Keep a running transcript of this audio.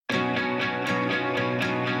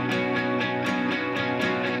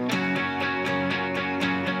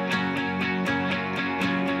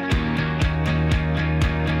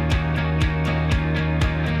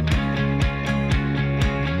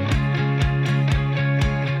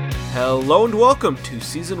Hello and welcome to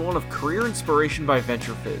Season 1 of Career Inspiration by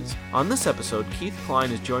VentureFizz. On this episode, Keith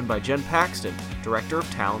Klein is joined by Jen Paxton, Director of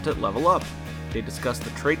Talent at LevelUp. They discuss the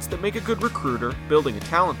traits that make a good recruiter, building a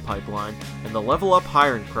talent pipeline, and the LevelUp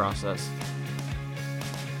hiring process.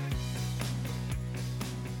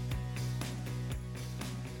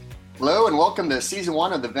 Hello and welcome to Season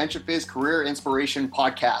 1 of the VentureFizz Career Inspiration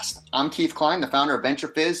Podcast. I'm Keith Klein, the founder of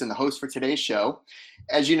VentureFizz and the host for today's show.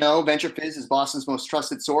 As you know, VentureFizz is Boston's most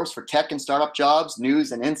trusted source for tech and startup jobs,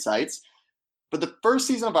 news, and insights. For the first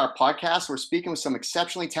season of our podcast, we're speaking with some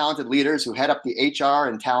exceptionally talented leaders who head up the HR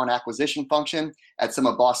and talent acquisition function at some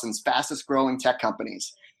of Boston's fastest growing tech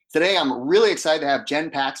companies. Today, I'm really excited to have Jen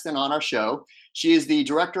Paxton on our show. She is the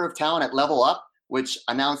Director of Talent at LevelUp, which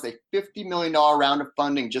announced a $50 million round of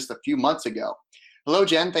funding just a few months ago. Hello,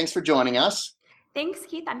 Jen. Thanks for joining us. Thanks,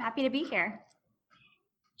 Keith. I'm happy to be here.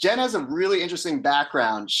 Jen has a really interesting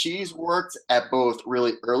background. She's worked at both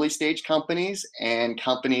really early stage companies and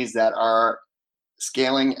companies that are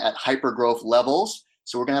scaling at hyper growth levels.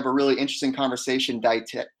 So we're going to have a really interesting conversation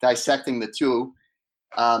dissecting the two.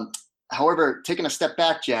 However, taking a step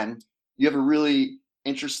back, Jen, you have a really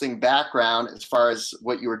interesting background as far as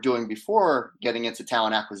what you were doing before getting into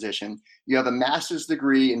talent acquisition. You have a master's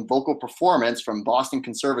degree in vocal performance from Boston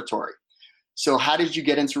Conservatory. So how did you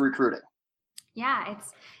get into recruiting? Yeah,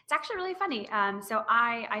 it's actually really funny. So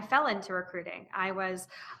I fell into recruiting. I was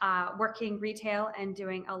working retail and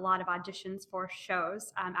doing a lot of auditions for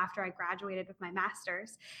shows after I graduated with my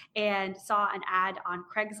master's, and saw an ad on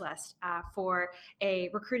Craigslist for a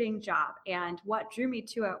recruiting job. And what drew me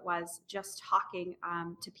to it was just talking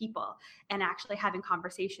to people and actually having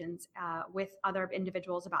conversations with other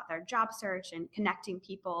individuals about their job search and connecting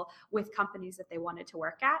people with companies that they wanted to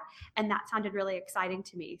work at. And that sounded really exciting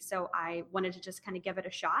to me. So I wanted to just kind of give it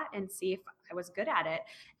a shot and see if I was good at it.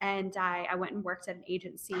 And I went and worked at an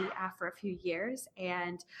agency for a few years,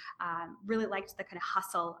 and really liked the kind of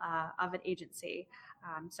hustle of an agency.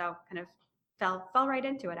 So kind of fell right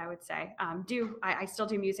into it, I would say. I still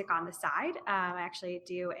do music on the side. I actually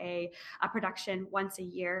do a production once a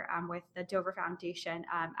year with the Dover Foundation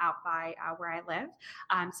out by where I live.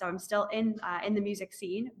 So I'm still in the music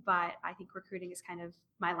scene, but I think recruiting is kind of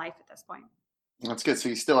my life at this point. That's good. So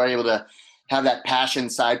you still are able to have that passion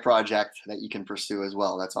side project that you can pursue as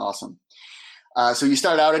well. That's awesome. So you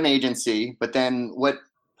started out in agency, but then what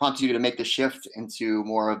prompted you to make the shift into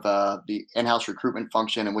more of the in-house recruitment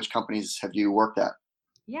function, and which companies have you worked at?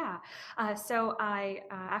 Yeah. So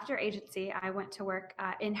after agency, I went to work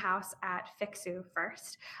in-house at Fixu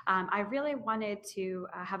first. I really wanted to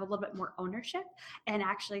have a little bit more ownership and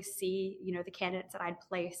actually see, the candidates that I'd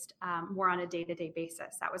placed more on a day-to-day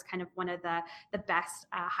basis. That was kind of one of the best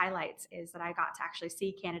highlights, is that I got to actually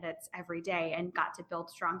see candidates every day and got to build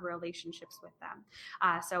stronger relationships with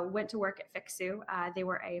them. So went to work at Fixu. They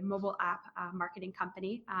were a mobile app marketing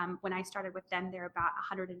company. When I started with them, there were about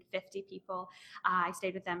 150 people. I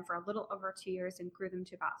stayed with them for a little over 2 years and grew them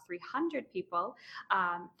to about 300 people.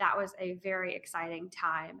 That was a very exciting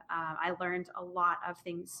time. I learned a lot of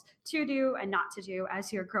things to do and not to do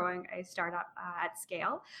as you're growing a startup at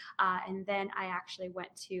scale. And then I actually went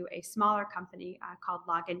to a smaller company called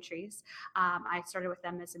Login Trees. I started with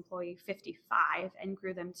them as employee 55 and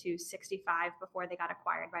grew them to 65 before they got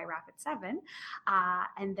acquired by Rapid7.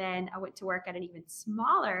 And then I went to work at an even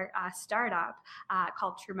smaller startup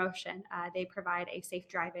called TrueMotion. They provide a safe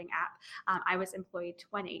driving app. I was employee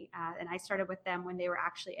 20, and I started with them when they were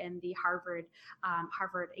actually in the Harvard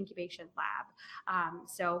incubation lab.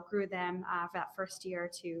 So grew them for that first year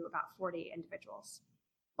to about 40 individuals.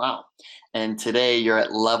 Wow. And today you're at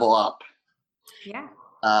LevelUp. Yeah.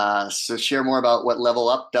 So share more about what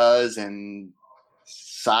LevelUp does and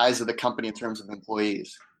size of the company in terms of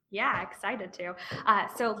employees. Yeah, excited to.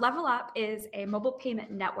 So LevelUp is a mobile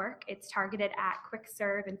payment network. It's targeted at quick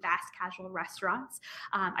serve and fast casual restaurants.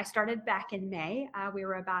 I started back in May. We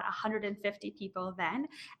were about 150 people then,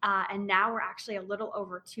 and now we're actually a little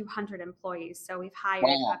over 200 employees. So we've hired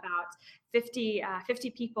about 50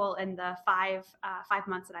 people in the five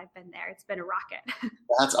months that I've been there. It's been a rocket.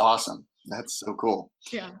 That's awesome. That's so cool.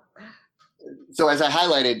 Yeah. So as I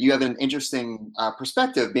highlighted, you have an interesting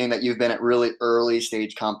perspective, being that you've been at really early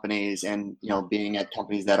stage companies and, being at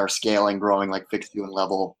companies that are scaling, growing like Fixu and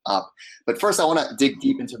LevelUp. But first, I want to dig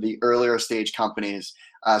deep into the earlier stage companies.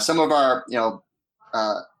 Some of our,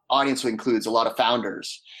 audience includes a lot of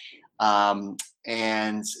founders. And,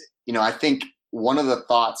 I think one of the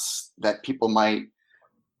thoughts that people might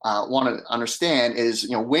want to understand is,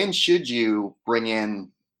 when should you bring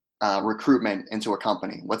in recruitment into a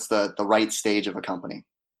company? What's the right stage of a company?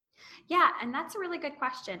 Yeah, and that's a really good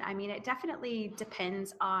question. I mean, it definitely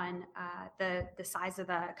depends on the size of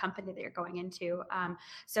the company that you're going into.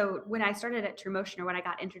 So when I started at TrueMotion, or when I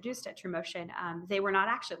got introduced at TrueMotion, they were not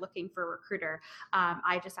actually looking for a recruiter.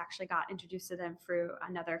 I just actually got introduced to them through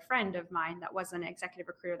another friend of mine that was an executive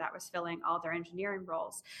recruiter that was filling all their engineering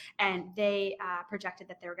roles, and they projected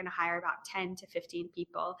that they were going to hire about 10 to 15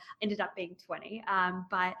 people. Ended up being 20,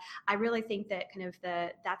 but I really think that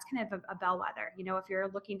that's kind of a bellwether. You know, if you're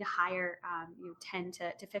looking to hire 10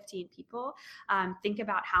 to 15 people, think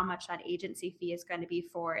about how much that agency fee is going to be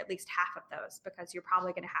for at least half of those, because you're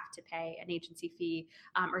probably going to have to pay an agency fee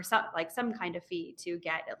or some kind of fee to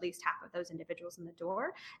get at least half of those individuals in the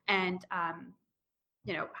door. And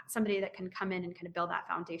somebody that can come in and kind of build that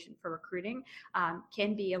foundation for recruiting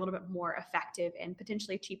can be a little bit more effective and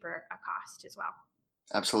potentially cheaper a cost as well.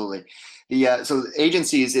 Absolutely. So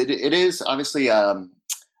agencies, it is obviously a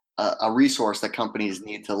resource that companies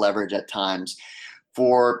need to leverage at times.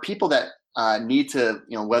 For people that need to,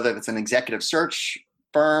 whether it's an executive search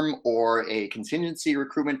firm or a contingency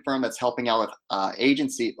recruitment firm that's helping out with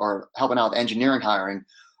agency or helping out with engineering hiring,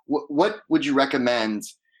 what would you recommend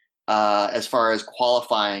as far as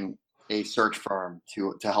qualifying a search firm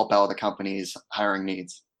to help out with the company's hiring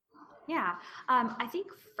needs? Yeah, I think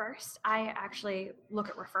first I actually look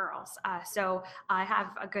at referrals. So I have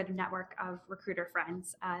a good network of recruiter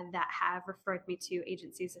friends that have referred me to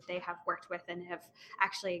agencies that they have worked with and have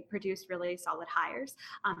actually produced really solid hires.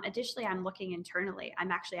 Additionally, I'm looking internally.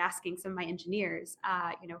 I'm actually asking some of my engineers,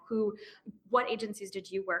 what agencies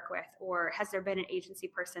did you work with, or has there been an agency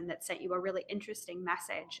person that sent you a really interesting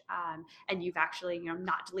message and you've actually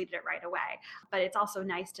not deleted it right away? But it's also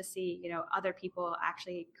nice to see other people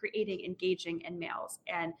actually creating engaging emails,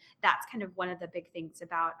 and that's kind of one of the big things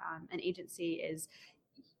about an agency is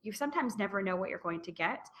you sometimes never know what you're going to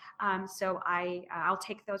get. So I'll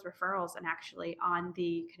take those referrals, and actually on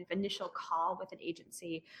the kind of initial call with an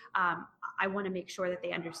agency, I want to make sure that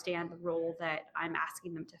they understand the role that I'm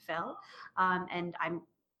asking them to fill, and I'm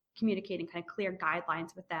communicating kind of clear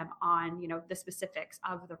guidelines with them on the specifics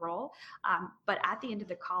of the role. But at the end of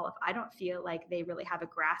the call, if I don't feel like they really have a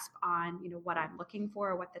grasp on what I'm looking for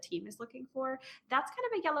or what the team is looking for, that's kind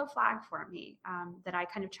of a yellow flag for me, that I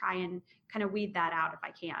kind of try and kind of weed that out if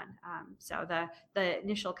I can. So the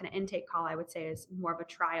initial kind of intake call, I would say, is more of a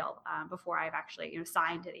trial before I've actually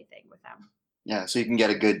signed anything with them. Yeah, so you can get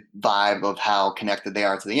a good vibe of how connected they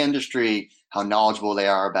are to the industry, how knowledgeable they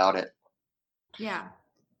are about it. Yeah.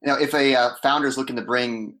 Now, if a founder is looking to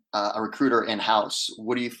bring a recruiter in-house,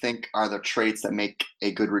 what do you think are the traits that make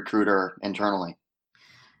a good recruiter internally?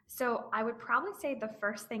 So I would probably say the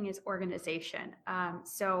first thing is organization.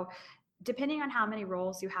 So depending on how many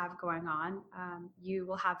roles you have going on, you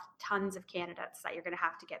will have tons of candidates that you're going to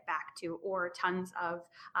have to get back to, or tons of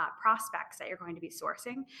prospects that you're going to be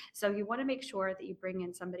sourcing. So you want to make sure that you bring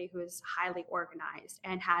in somebody who is highly organized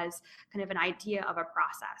and has kind of an idea of a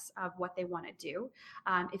process of what they want to do.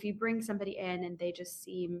 If you bring somebody in and they just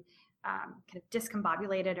seem kind of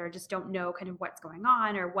discombobulated, or just don't know kind of what's going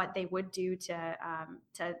on or what they would do to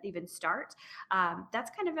even start, that's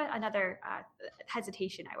kind of another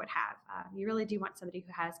hesitation I would have. You really do want somebody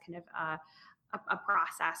who has kind of a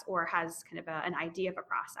process, or has kind of an idea of a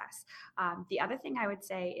process. The other thing I would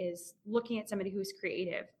say is looking at somebody who's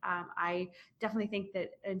creative. I definitely think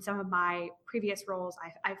that in some of my previous roles,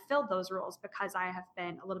 I've filled those roles because I have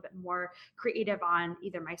been a little bit more creative on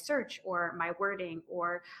either my search or my wording,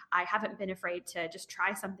 or I haven't been afraid to just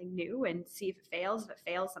try something new and see if it fails. If it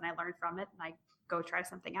fails, then I learn from it and I go try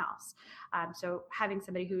something else. So having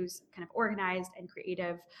somebody who's kind of organized and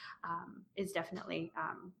creative is definitely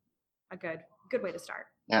a good way to start.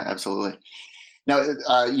 Yeah, absolutely.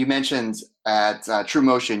 Now, you mentioned at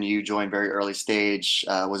TrueMotion, you joined very early stage.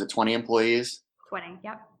 Was it 20 employees? 20,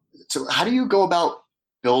 yep. So how do you go about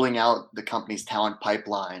building out the company's talent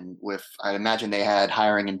pipeline with, I imagine they had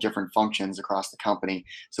hiring in different functions across the company.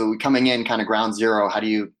 So coming in kind of ground zero, how do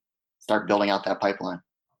you start building out that pipeline?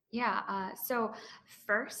 Yeah. So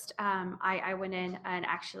first, I went in and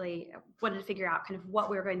actually wanted to figure out kind of what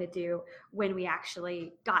we were going to do when we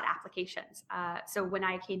actually got applications. So when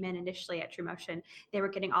I came in initially at TrueMotion, they were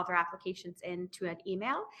getting all their applications into an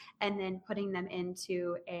email and then putting them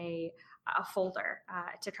into a folder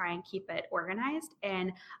to try and keep it organized.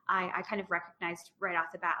 And I kind of recognized right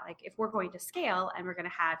off the bat, like if we're going to scale and we're going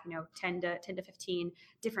to have 10 to 15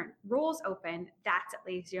 different roles open, that's at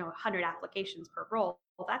least 100 applications per role.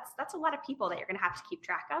 that's a lot of people that you're going to have to keep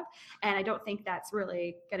track of. And I don't think that's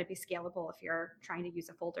really going to be scalable if you're trying to use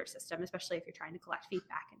a folder system, especially if you're trying to collect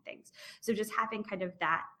feedback and things. So just having kind of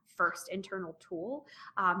that first internal tool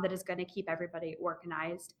that is going to keep everybody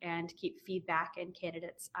organized and keep feedback and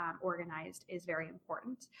candidates organized is very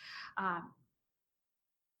important.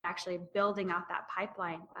 Actually building out that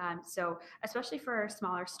pipeline. So especially for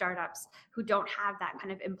smaller startups who don't have that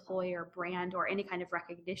kind of employer brand or any kind of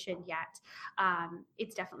recognition yet,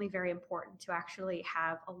 it's definitely very important to actually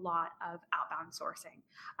have a lot of outbound sourcing.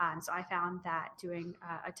 So I found that doing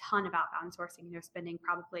a ton of outbound sourcing, spending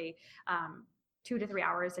probably 2 to 3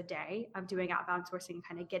 hours a day of doing outbound sourcing and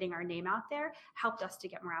kind of getting our name out there helped us to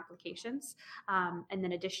get more applications. And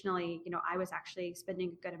then additionally, I was actually spending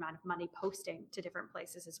a good amount of money posting to different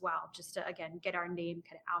places as well, just to, again, get our name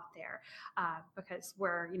kind of out there, because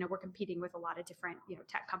we're competing with a lot of different,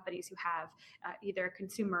 tech companies who have either a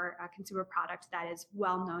consumer product that is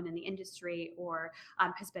well known in the industry or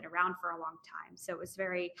has been around for a long time. So it was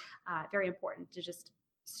very, very important to just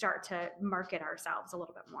start to market ourselves a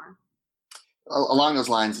little bit more. Along those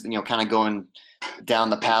lines, kind of going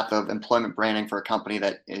down the path of employment branding for a company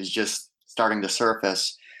that is just starting to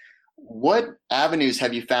surface, what avenues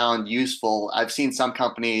have you found useful? I've seen some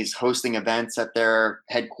companies hosting events at their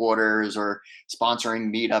headquarters or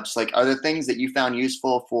sponsoring meetups. Like, are there things that you found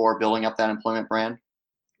useful for building up that employment brand?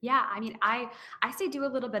 Yeah, I mean, I say do a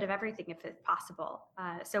little bit of everything if it's possible.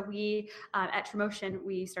 So we at Tremotion,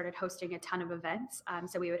 we started hosting a ton of events.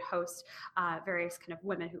 So we would host various kind of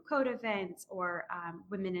women who code events or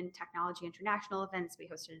women in technology international events. We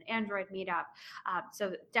hosted an Android meetup.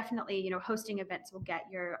 So definitely, hosting events will get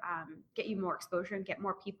you more exposure and get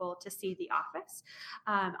more people to see the office.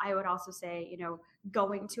 I would also say,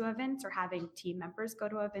 going to events or having team members go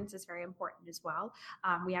to events is very important as well.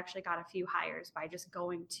 We actually got a few hires by just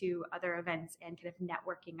going to other events and kind of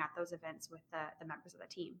networking at those events with the members of the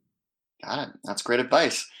team. Got it. That's great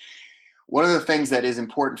advice. One of the things that is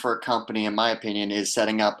important for a company, in my opinion, is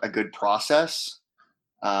setting up a good process.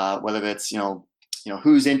 Whether it's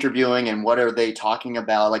who's interviewing and what are they talking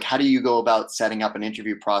about. Like, how do you go about setting up an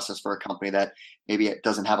interview process for a company that maybe it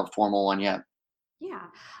doesn't have a formal one yet?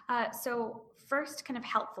 Yeah. So first, kind of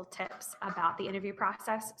helpful tips about the interview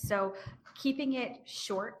process. So keeping it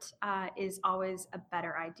short is always a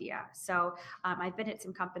better idea. So I've been at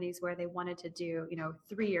some companies where they wanted to do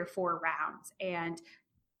 3 or 4 rounds, and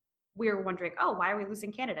we were wondering, oh, why are we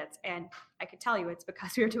losing candidates? And I could tell you it's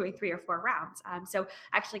because we were doing 3 or 4 rounds. So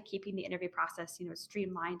actually keeping the interview process,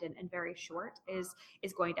 streamlined and very short is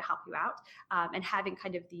going to help you out. And having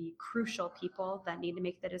kind of the crucial people that need to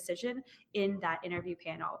make the decision in that interview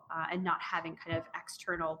panel, and not having kind of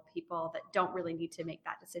external people that don't really need to make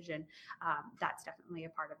that decision. That's definitely a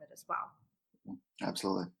part of it as well.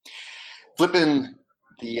 Absolutely. Flipping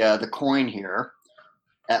the coin here.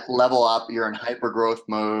 At LevelUp, you're in hyper growth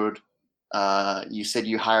mode. You said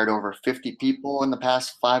you hired over 50 people in the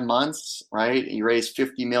past 5 months, right? You raised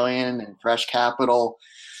 50 million in fresh capital.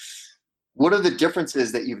 What are the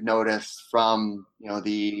differences that you've noticed from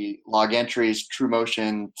the log entries,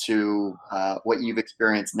 Tremotion to what you've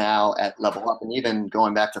experienced now at LevelUp, and even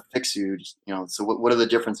going back to Fixu? So what are the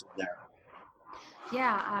differences there?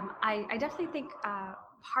 Yeah, I definitely think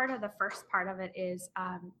part of the first part of it is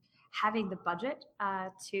having the budget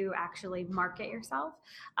to actually market yourself,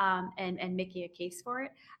 and making a case for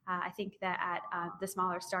it. I think that at the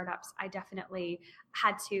smaller startups, I definitely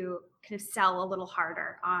had to kind of sell a little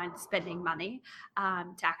harder on spending money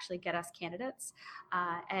to actually get us candidates.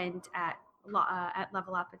 And at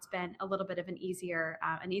LevelUp, it's been a little bit of an easier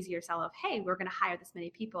sell of, hey, we're going to hire this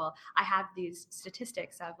many people. I have these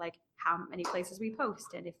statistics of like how many places we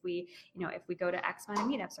post, and if we go to X amount of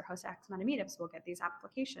meetups or host X amount of meetups, we'll get these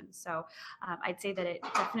applications. So I'd say that it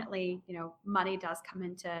definitely, money does come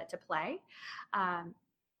into play on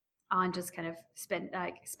just kind of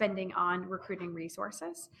spending on recruiting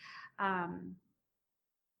resources. Trying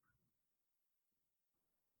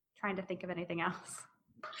to think of anything else.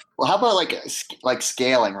 Well, how about like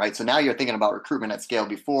scaling, right? So now you're thinking about recruitment at scale.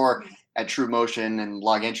 Before at Tremotion and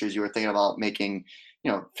log entries, you were thinking about making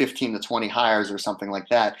 15 to 20 hires or something like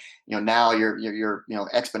that. Now you're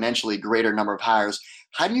exponentially greater number of hires.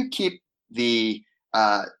 How do you keep the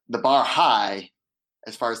bar high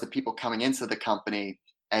as far as the people coming into the company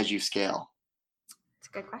as you scale? It's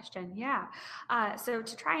a good question. Yeah. So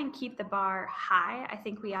to try and keep the bar high, I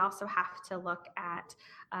think we also have to look at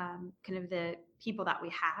kind of the people that we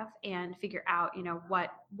have and figure out,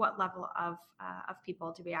 what level of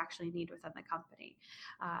people do we actually need within the company.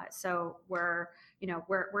 So we're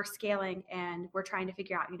scaling, and we're trying to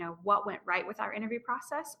figure out, what went right with our interview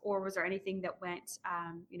process, or was there anything that went,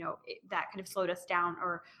 that kind of slowed us down,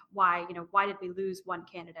 or why did we lose one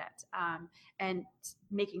candidate, and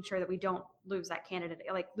making sure that we don't lose that candidate,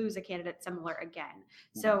 like lose a candidate similar again.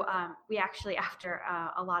 So we actually, after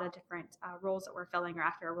a lot of different roles that we're filling, or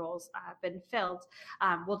after a role's been filled,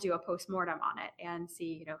 we'll do a post-mortem on it and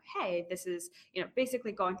see, hey, this is,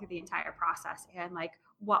 basically going through the entire process, and like,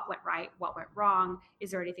 what went right, what went wrong,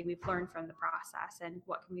 is there anything we've learned from the process, and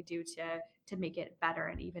what can we do to make it better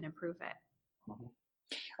and even improve it.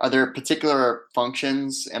 Are there particular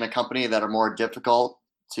functions in a company that are more difficult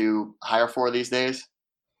to hire for these days?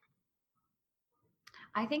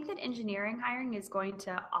 I think that engineering hiring is going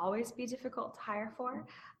to always be difficult to hire for.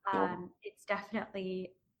 It's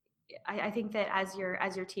definitely, I think that as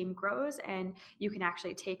your team grows and you can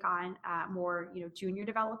actually take on more junior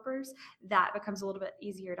developers, that becomes a little bit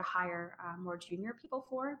easier to hire more junior people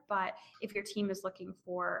for. But if your team is looking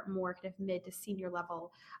for more kind of mid to senior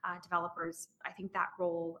level developers, I think that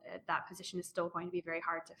role, that position is still going to be very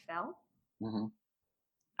hard to fill.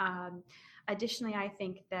 Mm-hmm. Additionally, I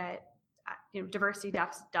think that diversity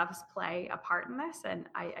does play a part in this, and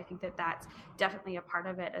I think that that's definitely a part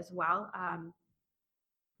of it as well.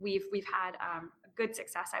 We've had good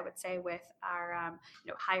success, I would say, with our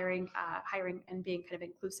hiring and being kind of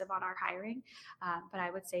inclusive on our hiring. But I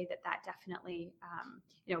would say that definitely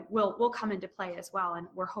will come into play as well. And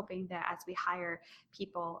we're hoping that as we hire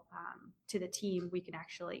people to the team, we can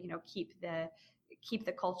actually keep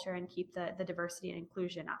the culture and keep the diversity and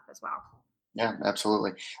inclusion up as well. Yeah,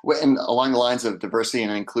 absolutely. And along the lines of diversity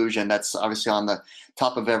and inclusion, that's obviously on the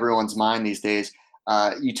top of everyone's mind these days.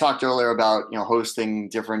 You talked earlier about hosting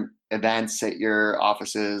different events at your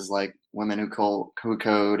offices, like Women Who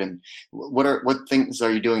Code, and what things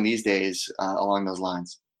are you doing these days along those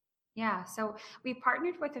lines? Yeah, so we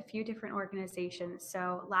partnered with a few different organizations.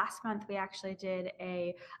 So last month we actually did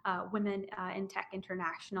a Women in Tech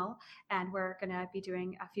International, and we're going to be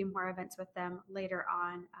doing a few more events with them later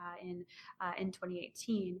on in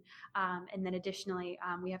 2018. And then additionally,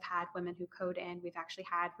 we have had Women Who Code in. We've actually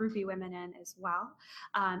had Ruby Women in as well.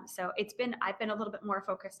 So I've been a little bit more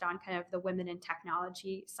focused on kind of the women in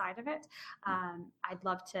technology side of it. I'd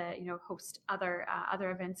love to host other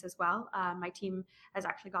events as well. My team has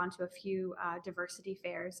actually gone to a few diversity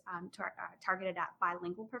fairs targeted at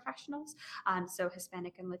bilingual professionals, so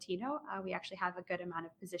Hispanic and Latino. We actually have a good amount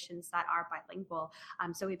of positions that are bilingual,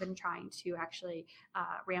 so we've been trying to actually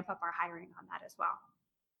ramp up our hiring on that as well.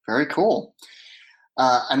 Very cool.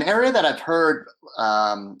 An area that I've heard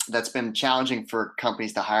that's been challenging for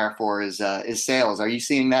companies to hire for is sales. Are you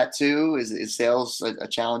seeing that too? Is sales a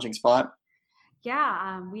challenging spot?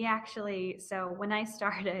 Yeah, we actually, so when I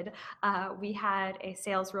started, we had a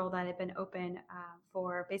sales role that had been open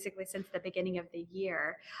for basically since the beginning of the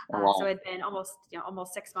year. Oh, So wow. it had been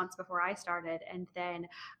almost 6 months before I started. And then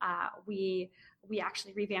we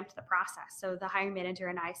actually revamped the process. So the hiring manager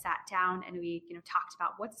and I sat down and we talked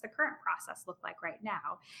about what's the current process look like right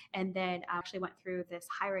now. And then actually went through this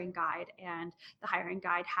hiring guide, and the hiring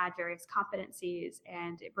guide had various competencies,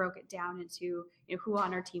 and it broke it down into who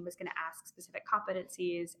on our team was going to ask specific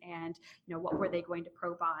competencies, and what were they going to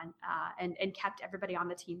probe on, and kept everybody on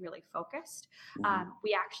the team really focused.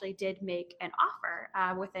 We actually did make an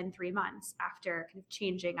offer within 3 months after kind of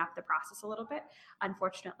changing up the process a little bit.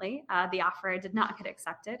 Unfortunately, the offer did not get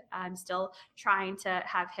accepted. I'm still trying to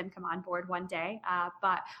have him come on board one day,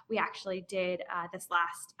 but we actually did this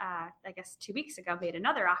last, I guess 2 weeks ago, made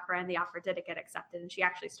another offer, and the offer did get accepted, and she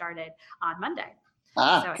actually started on Monday.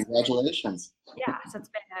 So Congratulations. yeah, so it's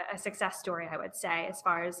been a success story, I would say, as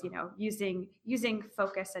far as using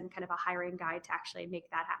focus and kind of a hiring guide to actually make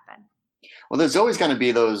that happen. Well, there's always going to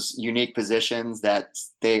be those unique positions that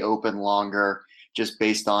stay open longer just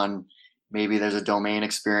based on maybe there's a domain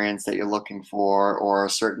experience that you're looking for, or a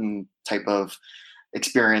certain type of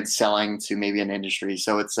experience selling to maybe an industry.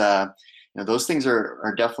 So it's those things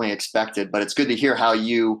are definitely expected, but it's good to hear how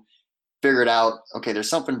you figured out, okay, there's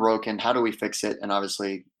something broken, how do we fix it, and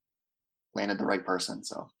obviously landed the right person.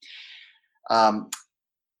 So um,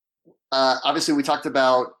 obviously we talked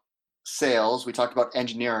about sales, we talked about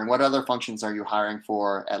engineering. What other functions are you hiring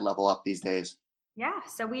for at LevelUp these days? Yeah,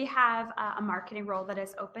 so we have a marketing role that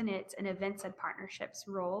is open. It's an events and partnerships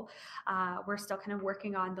role. We're still kind of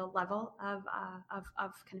working on the level of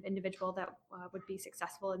kind of individual that would be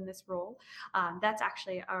successful in this role. That's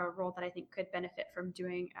actually a role that I think could benefit from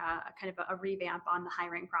doing a kind of a revamp on the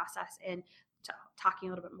hiring process, and talking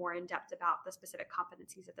a little bit more in depth about the specific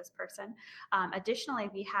competencies of this person. Additionally,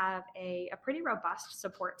 we have a pretty robust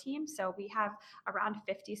support team. So we have around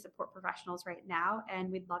 50 support professionals right now,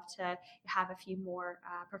 and we'd love to have a few more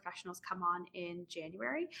professionals come on in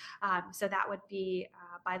January. So that would be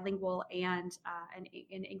bilingual and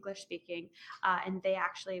in English speaking, and they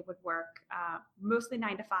actually would work mostly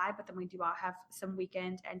 9 to 5, but then we do have some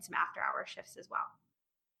weekend and some after-hour shifts as well.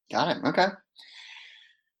 Got it. Okay.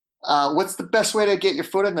 What's the best way to get your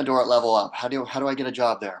foot in the door at LevelUp? How do I get a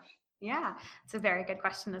job there? Yeah, it's a very good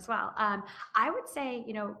question as well. I would say,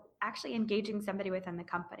 actually engaging somebody within the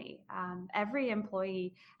company. Every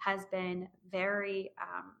employee has been very,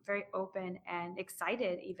 very open and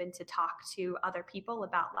excited even to talk to other people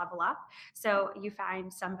about LevelUp. So you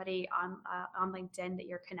find somebody on LinkedIn that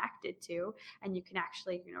you're connected to, and you can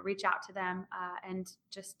actually, reach out to them and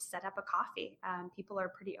just set up a coffee. People are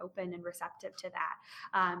pretty open and receptive to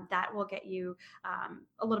that. That will get you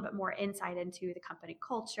a little bit more insight into the company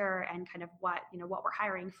culture and kind of what we're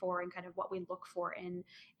hiring for and kind of what we look for in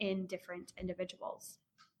different individuals.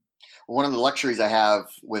 One of the luxuries I have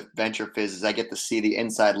with VentureFizz is I get to see the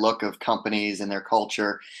inside look of companies and their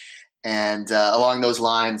culture. And along those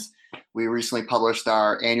lines, we recently published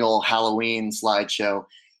our annual Halloween slideshow.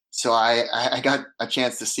 So I got a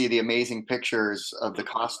chance to see the amazing pictures of the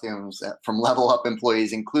costumes from LevelUp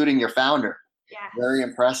employees, including your founder. Yes. Very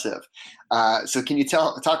impressive. So can you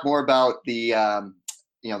talk more about the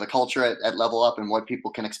the culture at LevelUp and what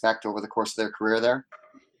people can expect over the course of their career there?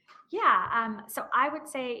 Yeah, so I would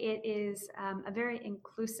say it is a very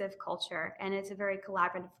inclusive culture, and it's a very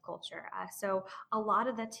collaborative culture. So a lot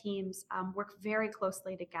of the teams work very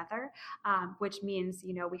closely together, which means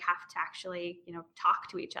we have to actually talk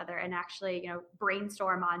to each other and actually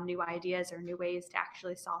brainstorm on new ideas or new ways to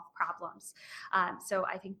actually solve problems. So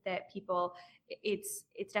I think that it's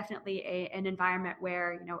definitely an environment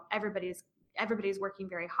where everybody's working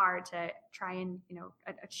very hard to try and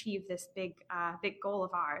achieve this big goal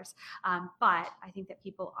of ours, but I think that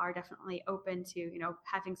people are definitely open to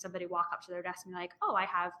having somebody walk up to their desk and be like, oh, I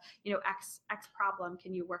have x problem,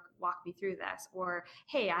 can you walk me through this? Or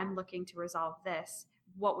hey, I'm looking to resolve this,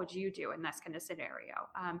 what would you do in this kind of scenario?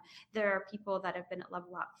 There are people that have been at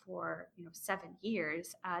LevelUp for 7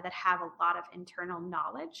 years that have a lot of internal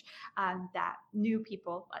knowledge that new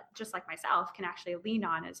people, just like myself, can actually lean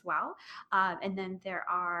on as well. And then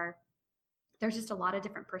there's just a lot of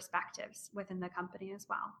different perspectives within the company as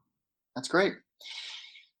well. That's great.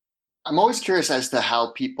 I'm always curious as to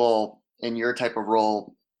how people in your type of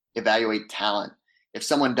role evaluate talent. If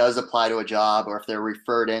someone does apply to a job or if they're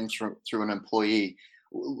referred in through an employee,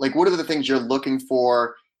 like what are the things you're looking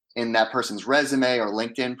for in that person's resume or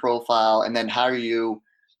LinkedIn profile? And then how are you,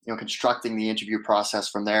 constructing the interview process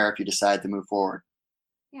from there if you decide to move forward?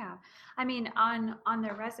 Yeah. I mean, on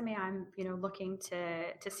their resume, I'm, looking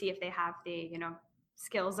to see if they have the,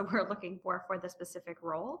 skills that we're looking for the specific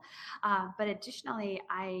role. But additionally,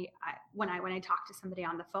 when I talk to somebody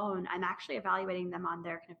on the phone, I'm actually evaluating them on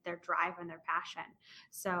their kind of their drive and their passion.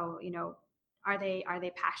 So, are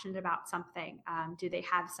they passionate about something? Do they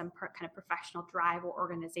have some kind of professional drive or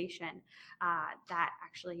organization that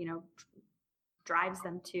actually drives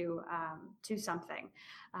them to something?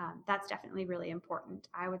 That's definitely really important.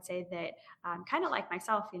 I would say that kind of like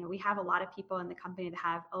myself, we have a lot of people in the company that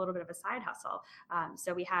have a little bit of a side hustle.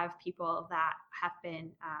 So we have people that have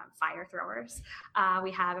been fire throwers.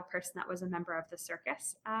 We have a person that was a member of the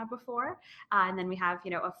circus before. And then we have,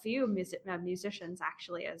 a few musicians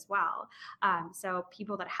actually as well. So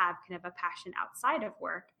people that have kind of a passion outside of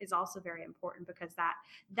work is also very important, because that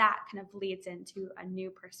kind of leads into a new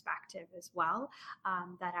perspective as well,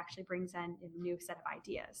 that actually brings in a new set of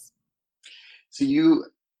ideas. So you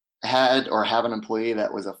had or have an employee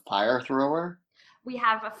that was a fire thrower? We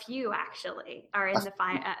have a few actually are in the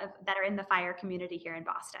fire that are in the fire community here in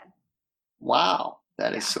Boston. Wow,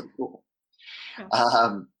 that is so cool.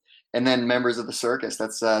 Yeah. And then members of the circus.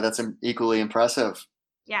 That's equally impressive.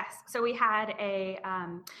 Yes. So we had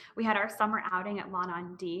our summer outing at Lawn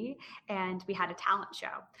on D, and we had a talent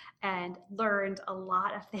show and learned a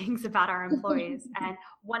lot of things about our employees. And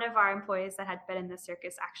one of our employees that had been in the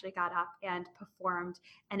circus actually got up and performed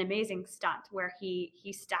an amazing stunt where he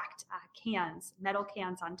stacked metal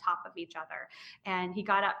cans on top of each other. And he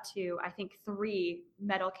got up to, I think, 3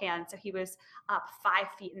 metal cans. So he was up 5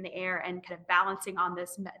 feet in the air and kind of balancing on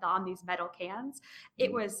these metal cans.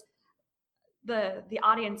 It was, the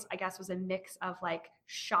audience, I guess, was a mix of like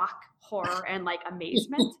shock, horror, and like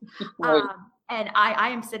amazement. Right. And I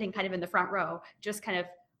am sitting kind of in the front row, just kind of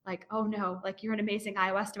like, oh no, like you're an amazing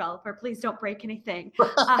iOS developer. Please don't break anything.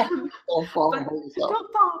 Don't fall and But hurt yourself.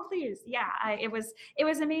 don't fall, please. Yeah, it was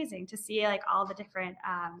amazing to see like all the different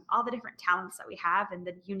talents that we have and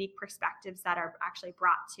the unique perspectives that are actually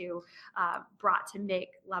brought to make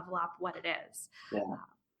Level Up what it is. Yeah,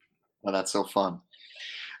 well, that's so fun.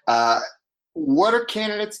 Uh, what are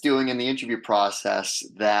candidates doing in the interview process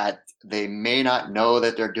that they may not know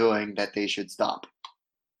that they're doing that they should stop?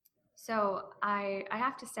 So I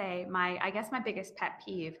have to say I guess my biggest pet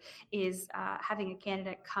peeve is having a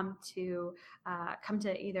candidate come to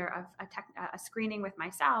either a screening with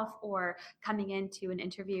myself or coming into an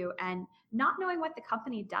interview and not knowing what the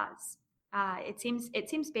company does. It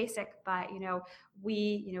seems basic, but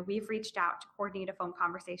we've reached out to coordinate a phone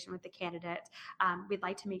conversation with the candidate. We'd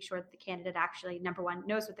like to make sure that the candidate actually, number one,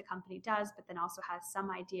 knows what the company does, but then also has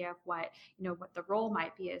some idea of what the role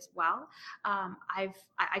might be as well. I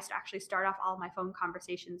actually start off all of my phone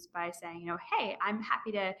conversations by saying, hey, I'm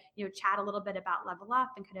happy to chat a little bit about Level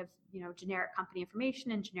Up and kind of generic company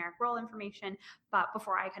information and generic role information. But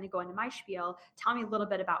before I kind of go into my spiel, tell me a little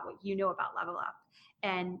bit about what you know about Level Up.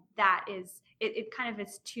 And that is it kind of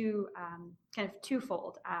is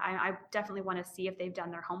twofold. I definitely want to see if they've done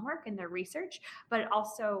their homework and their research, but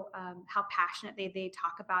also how passionate they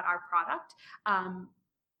talk about our product.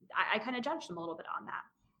 I kind of judge them a little bit on that.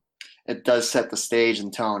 It does set the stage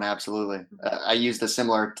and tone, absolutely. I used a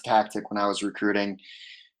similar tactic when I was recruiting.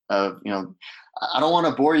 I don't want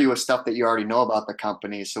to bore you with stuff that you already know about the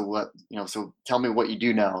company. So so tell me what you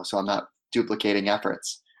do know, so I'm not duplicating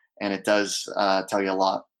efforts. And it does tell you a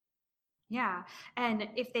lot. Yeah, and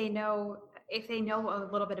if they know a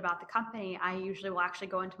little bit about the company, I usually will actually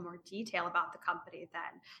go into more detail about the company.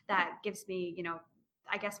 Then that gives me,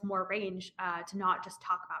 I guess, more range to not just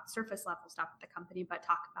talk about surface level stuff with the company, but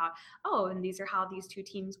talk about, and these are how these two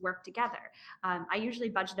teams work together. I usually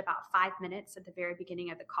budget about 5 minutes at the very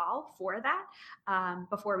beginning of the call for that,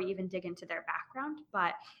 before we even dig into their background.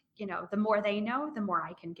 But the more they know, the more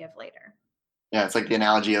I can give later. Yeah, it's like the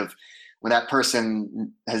analogy of when that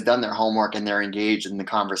person has done their homework and they're engaged in the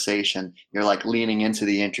conversation, you're like leaning into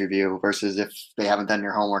the interview versus if they haven't done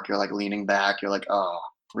your homework, you're like leaning back. You're like, oh,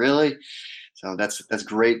 really? So that's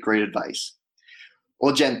great advice.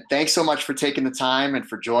 Well, Jen, thanks so much for taking the time and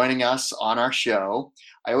for joining us on our show.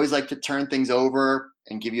 I always like to turn things over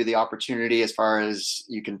and give you the opportunity as far as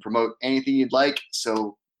you can promote anything you'd like.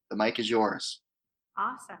 So the mic is yours.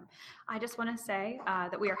 Awesome. I just want to say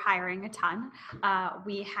that we are hiring a ton.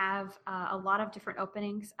 We have a lot of different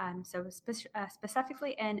openings, so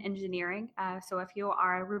specifically in engineering. So if you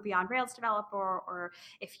are a Ruby on Rails developer or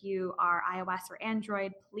if you are iOS or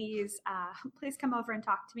Android, please come over and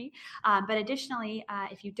talk to me. But additionally,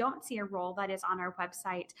 if you don't see a role that is on our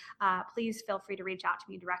website, please feel free to reach out to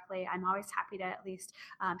me directly. I'm always happy to at least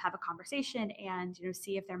have a conversation and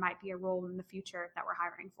see if there might be a role in the future that we're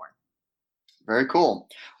hiring for. Very cool.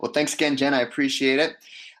 Well, thanks again, Jen. I appreciate it.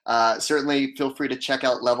 Certainly feel free to check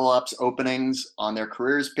out LevelUp's openings on their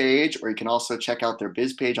careers page, or you can also check out their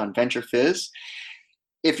biz page on VentureFizz.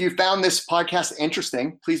 If you found this podcast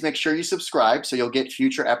interesting, please make sure you subscribe so you'll get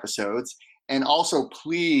future episodes. And also,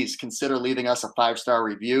 please consider leaving us a 5-star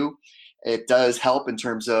review. It does help in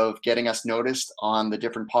terms of getting us noticed on the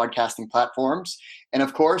different podcasting platforms. And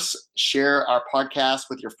of course, share our podcast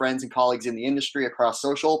with your friends and colleagues in the industry across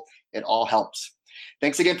social. It all helps.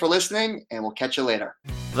 Thanks again for listening, and we'll catch you later.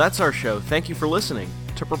 That's our show. Thank you for listening.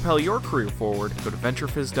 To propel your career forward, go to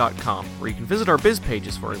venturefizz.com, where you can visit our biz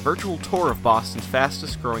pages for a virtual tour of Boston's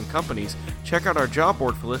fastest growing companies, check out our job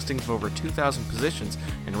board for listings of over 2,000 positions,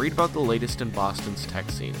 and read about the latest in Boston's tech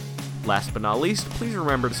scene. Last but not least, please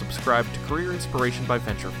remember to subscribe to Career Inspiration by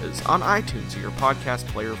VentureFizz on iTunes or your podcast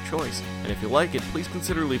player of choice. And if you like it, please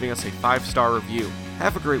consider leaving us a 5-star review.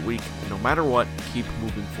 Have a great week, and no matter what, keep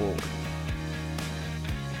moving forward.